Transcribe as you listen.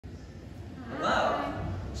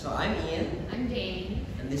So I'm Ian. I'm Jane.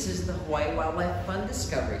 And this is the Hawai'i Wildlife Fund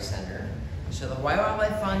Discovery Center. So the Hawai'i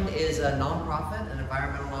Wildlife Fund is a nonprofit, an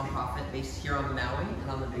environmental nonprofit based here on Maui and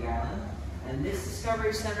on the Big Island. And this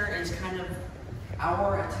Discovery Center is kind of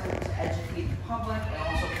our attempt to educate the public and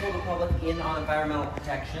also pull the public in on environmental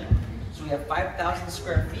protection. So we have 5,000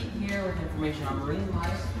 square feet here with information on marine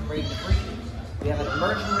life and marine debris. We have an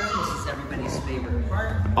immersion room. This is everybody's favorite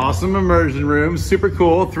part. Awesome immersion room, super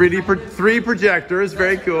cool. 3 projectors,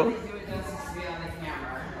 very cool. Really do it justice to be on the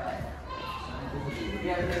camera, but we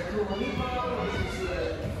have the cool Hippo, which is a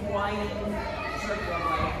Hawaiian circle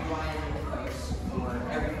of Hawaiian mythos for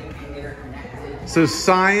everything being interconnected. So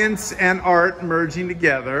science and art merging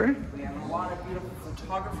together. We have a lot of beautiful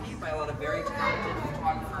photography by a lot of very talented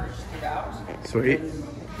photographers throughout. Sweet. And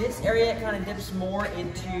this area kind of dips more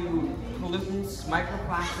into pollutants,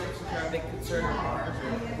 microplastics, which are a big concern of ours.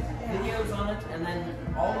 Videos on it, and then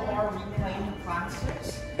all of our reclaimed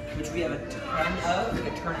plastics, which we have a ton of, we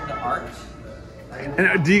can turn into art.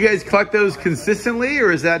 And do you guys collect those consistently,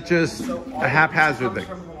 or is that just a haphazard thing?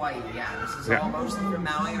 From Hawaii, yeah. This is all mostly from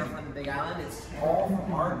Maui or from the Big Island. It's all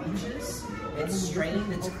from our beaches. It's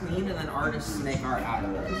strained, it's clean, and then artists make art out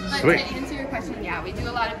of it. But Sweet. to answer your question, yeah, we do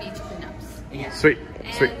a lot of beach cleanups. Yeah. Sweet,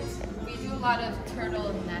 sweet. And we do a lot of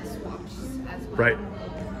turtle nest walks as well. Right.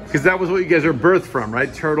 Because that was what you guys are birthed from,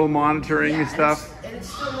 right? Turtle monitoring and stuff. And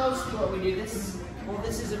it's still mostly what we do. This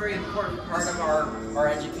is a very important part of our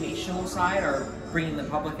educational side, or bringing the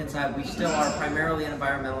public inside. We still are primarily an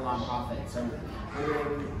environmental nonprofit. So we're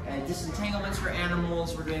doing disentanglements for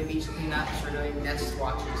animals, we're doing beach cleanups, we're doing nest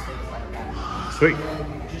watches, things like that. Sweet. And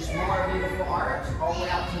then just more beautiful art all the way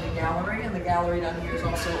out to the gallery, and the gallery down here is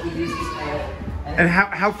also what we use as And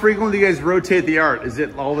how frequently do you guys rotate the art? Is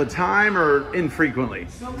it all the time or infrequently?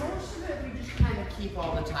 So most of it we just kind of keep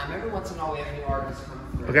all the time. Every once in a while we have new artists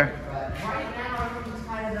come through. Okay. But right now everything's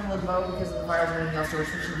kind of in limbo because of the fires and everything else. So we're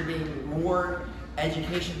switching to being more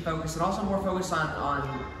education focused and also more focused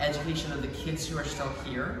on education of the kids who are still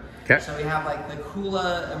here. Okay. So we have like the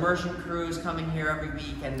Kula immersion crews coming here every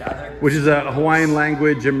week and other. Which is a Hawaiian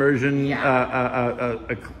language immersion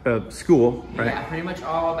school, right? Yeah, pretty much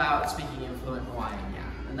all about speaking in fluent Hawaiian,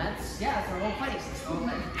 yeah. And that's the whole place. That's the whole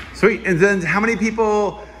thing. Sweet. And then how many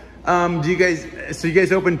people do you guys, so you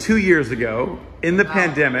guys opened 2 years ago in the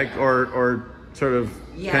pandemic or sort of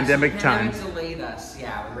pandemic times. Yeah, delayed us.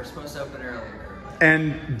 Yeah, we were supposed to open earlier.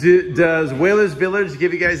 And does Whalers Village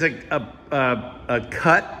give you guys a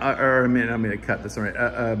cut, or I mean a cut, that's all right,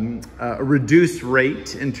 a reduced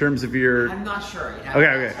rate in terms of your... I'm not sure.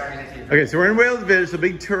 Okay, so we're in Whalers Village, a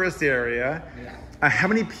big tourist area. Yeah. How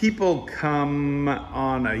many people come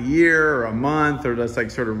on a year or a month, or that's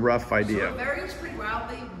like sort of rough idea? So it varies pretty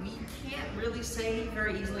wildly. We can't really say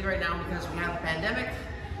very easily right now because we have a pandemic.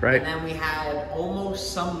 Right. And then we had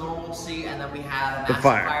almost some normalcy, and then we had a massive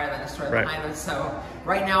fire that destroyed the island. So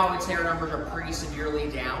right now I would say our numbers are pretty severely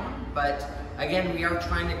down. But again, we are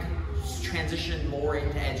trying to transition more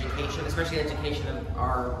into education, especially education of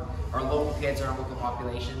our local kids, our local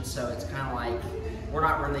population. So it's kind of like we're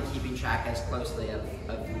not really keeping track as closely of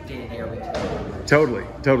day-to-day or week-to-week. Totally.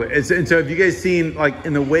 And so have you guys seen, like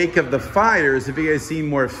in the wake of the fires, have you guys seen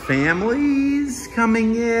more families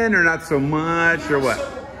coming in or not so much, or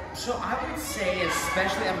what? So I would say,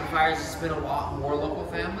 especially after fires, it's been a lot more local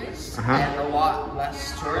families and a lot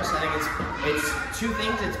less tourists. I think it's two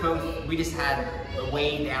things. It's both, we just had a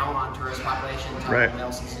way down on tourist population until the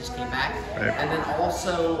whale season just came back. And then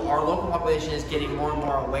also our local population is getting more and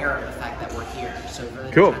more aware of the fact that we're here. So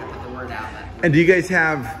really trying to put the word out there. And do you guys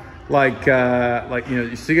have like you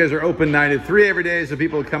know, so you guys are open 9 to 3 every day, so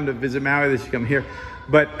people come to visit Maui, they should come here.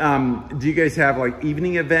 But do you guys have like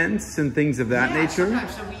evening events and things of that nature?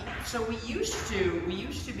 Sometimes. So we used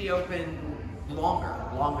to be open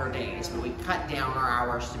longer days, but we cut down our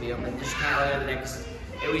hours to be open just kind of earlier in the day because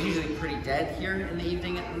it was usually pretty dead here in the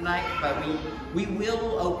evening and the night. But we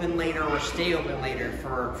will open later or stay open later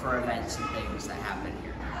for events and things that happen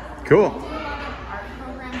here. Cool. We do a lot of art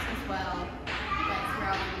programs as well,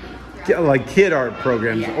 like throughout Like kid art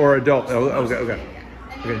programs or adult? Oh, okay.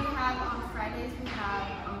 And then we have on Fridays, we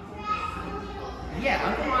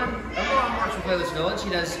have Uncle Ron works with Whalers Village. He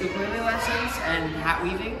does ukulele lessons and hat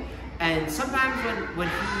weaving. And sometimes when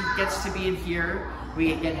he gets to be in here,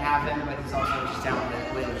 we get to have him, but he's also just down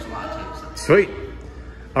with Whalers a lot too. So. Sweet.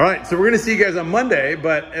 All right, so we're going to see you guys on Monday,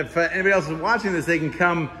 but if anybody else is watching this, they can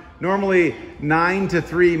come normally 9 to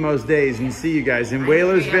 3 most days and see you guys in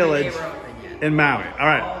Whalers Village in Maui. All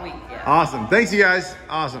right. All week, Awesome. Thanks, you guys.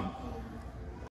 Awesome.